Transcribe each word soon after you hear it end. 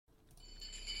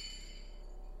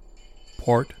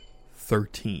Part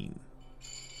 13.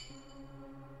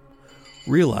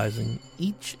 Realizing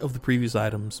each of the previous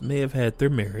items may have had their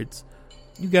merits,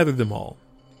 you gather them all.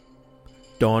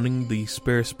 Donning the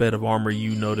spare set of armor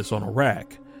you notice on a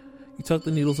rack, you tuck the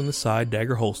needles in the side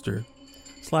dagger holster,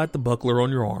 slide the buckler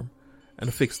on your arm, and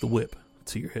affix the whip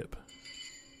to your hip.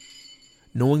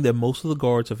 Knowing that most of the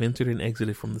guards have entered and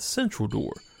exited from the central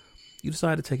door, you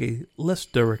decide to take a less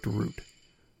direct route.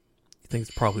 You think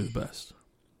it's probably the best.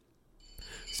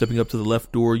 Stepping up to the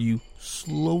left door, you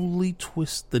slowly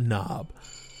twist the knob.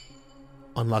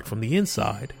 Unlocked from the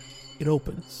inside, it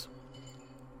opens.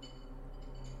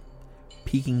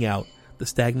 Peeking out, the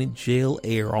stagnant jail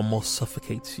air almost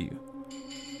suffocates you.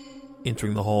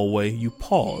 Entering the hallway, you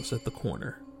pause at the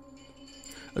corner.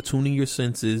 Attuning your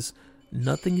senses,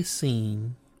 nothing is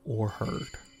seen or heard.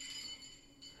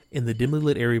 In the dimly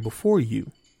lit area before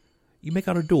you, you make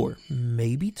out a door,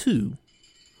 maybe two,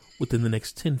 within the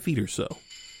next 10 feet or so.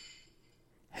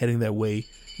 Heading that way,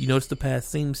 you notice the path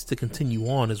seems to continue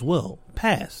on as well,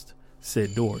 past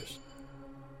said doors.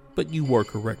 But you were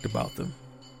correct about them.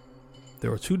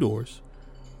 There are two doors,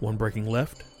 one breaking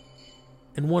left,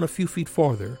 and one a few feet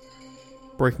farther,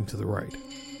 breaking to the right.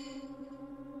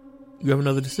 You have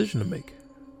another decision to make.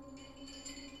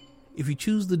 If you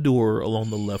choose the door along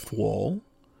the left wall,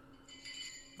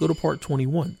 go to part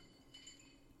 21.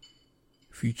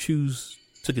 If you choose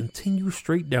to continue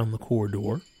straight down the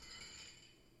corridor,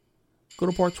 go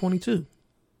to part 22.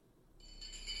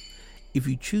 If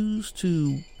you choose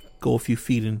to go a few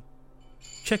feet and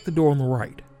check the door on the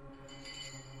right,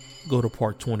 go to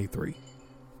part 23.